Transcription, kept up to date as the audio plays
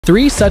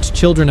3 such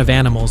children of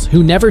animals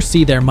who never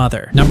see their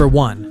mother. Number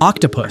 1.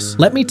 Octopus.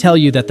 Let me tell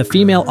you that the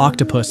female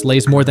octopus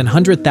lays more than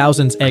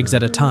 100,000 eggs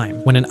at a time.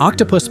 When an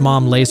octopus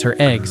mom lays her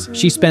eggs,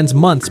 she spends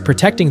months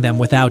protecting them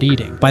without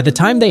eating. By the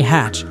time they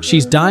hatch,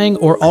 she's dying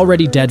or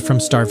already dead from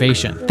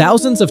starvation.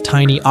 Thousands of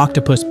tiny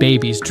octopus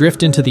babies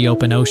drift into the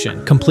open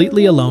ocean,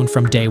 completely alone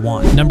from day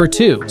 1. Number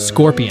 2.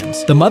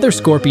 Scorpions. The mother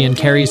scorpion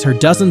carries her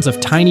dozens of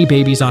tiny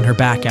babies on her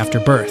back after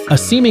birth, a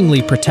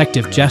seemingly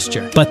protective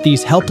gesture. But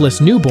these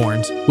helpless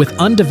newborns, with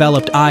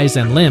undeveloped eyes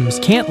and limbs,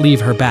 can't leave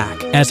her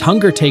back. As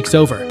hunger takes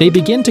over, they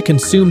begin to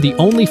consume the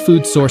only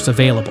food source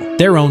available,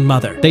 their own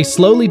mother. They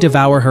slowly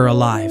devour her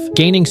alive,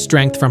 gaining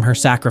strength from her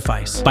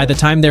sacrifice. By the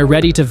time they're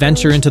ready to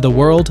venture into the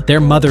world, their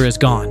mother is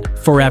gone,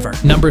 forever.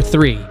 Number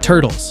 3.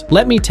 Turtles.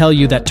 Let me tell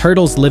you that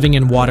turtles living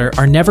in water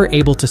are never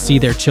able to see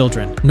their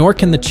children, nor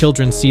can the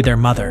children see their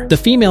mother. The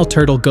female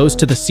turtle goes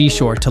to the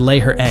seashore to lay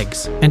her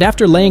eggs, and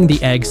after laying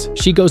the eggs,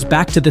 she goes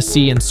back to the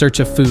sea in search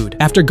of food.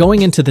 After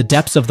going into the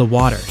depths of the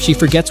water, she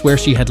forgets where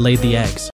she had laid the eggs.